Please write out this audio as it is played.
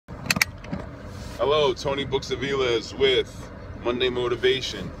Hello, Tony Buxavilas with Monday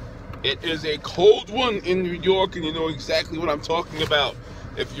Motivation. It is a cold one in New York, and you know exactly what I'm talking about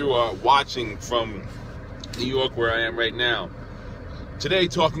if you are watching from New York, where I am right now. Today,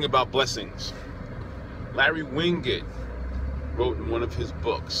 talking about blessings. Larry Winget wrote in one of his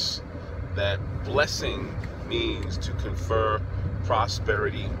books that blessing means to confer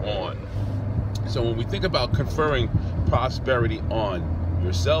prosperity on. So when we think about conferring prosperity on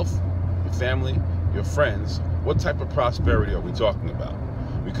yourself, your family, your friends, what type of prosperity are we talking about?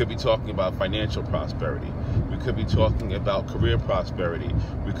 We could be talking about financial prosperity. We could be talking about career prosperity.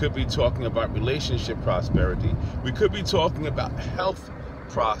 We could be talking about relationship prosperity. We could be talking about health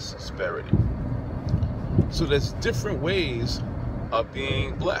prosperity. So there's different ways of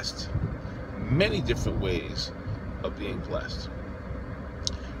being blessed. Many different ways of being blessed.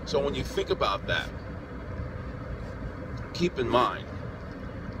 So when you think about that, keep in mind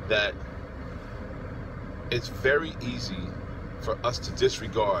that it's very easy for us to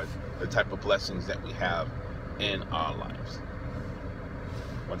disregard the type of blessings that we have in our lives.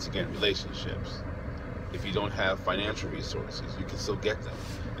 Once again, relationships. If you don't have financial resources, you can still get them.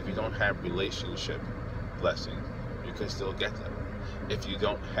 If you don't have relationship blessings, you can still get them. If you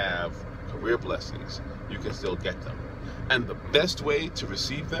don't have career blessings, you can still get them. And the best way to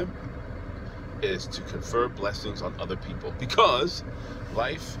receive them is to confer blessings on other people, because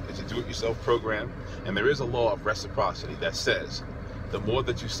life is a do-it-yourself program, and there is a law of reciprocity that says the more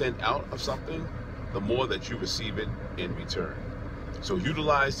that you send out of something, the more that you receive it in return. So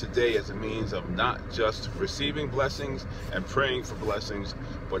utilize today as a means of not just receiving blessings and praying for blessings,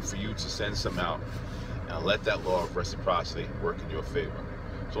 but for you to send some out and let that law of reciprocity work in your favor.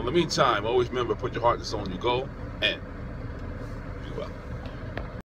 So in the meantime, always remember, put your heart and soul in your goal, and